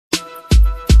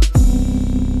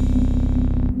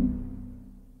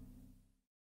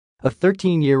a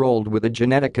 13-year-old with a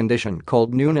genetic condition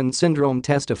called Noonan syndrome,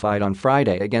 testified on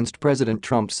Friday against President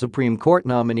Trump's Supreme Court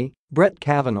nominee, Brett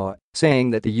Kavanaugh, saying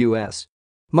that the U.S.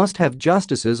 must have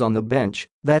justices on the bench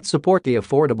that support the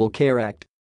Affordable Care Act.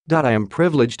 I am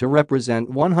privileged to represent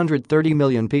 130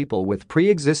 million people with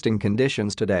pre-existing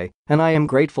conditions today, and I am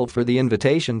grateful for the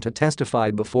invitation to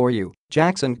testify before you,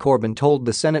 Jackson Corbin told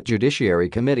the Senate Judiciary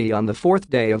Committee on the fourth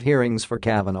day of hearings for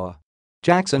Kavanaugh.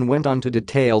 Jackson went on to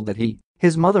detail that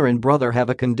his mother and brother have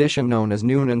a condition known as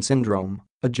Noonan syndrome,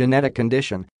 a genetic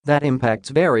condition that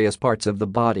impacts various parts of the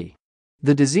body.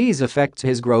 The disease affects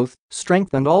his growth,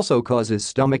 strength, and also causes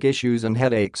stomach issues and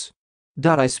headaches.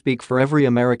 I speak for every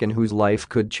American whose life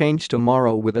could change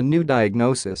tomorrow with a new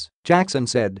diagnosis, Jackson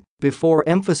said, before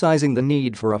emphasizing the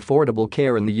need for affordable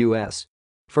care in the U.S.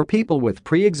 for people with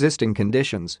pre-existing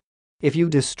conditions. If you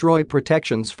destroy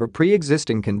protections for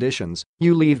pre-existing conditions,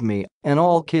 you leave me and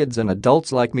all kids and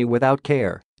adults like me without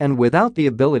care and without the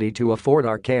ability to afford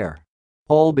our care.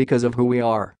 All because of who we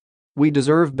are. We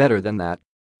deserve better than that.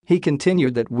 He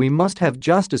continued that we must have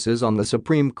justices on the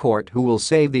Supreme Court who will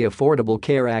save the Affordable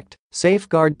Care Act,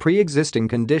 safeguard pre-existing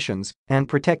conditions, and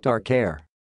protect our care.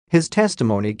 His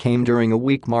testimony came during a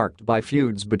week marked by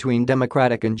feuds between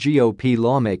Democratic and GOP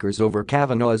lawmakers over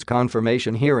Kavanaugh's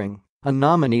confirmation hearing, a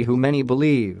nominee who many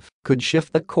believe could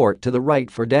shift the court to the right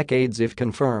for decades if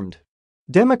confirmed.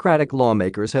 Democratic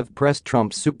lawmakers have pressed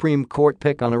Trump's Supreme Court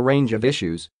pick on a range of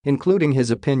issues, including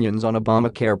his opinions on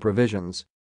Obamacare provisions.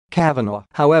 Kavanaugh,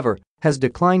 however, has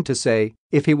declined to say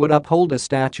if he would uphold a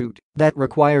statute that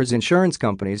requires insurance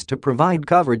companies to provide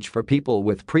coverage for people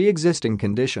with pre-existing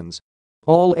conditions.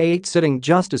 All 8 sitting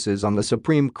justices on the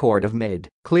Supreme Court have made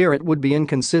clear it would be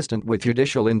inconsistent with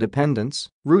judicial independence,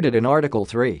 rooted in Article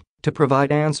 3, to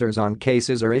provide answers on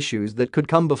cases or issues that could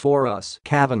come before us,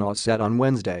 Kavanaugh said on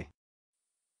Wednesday.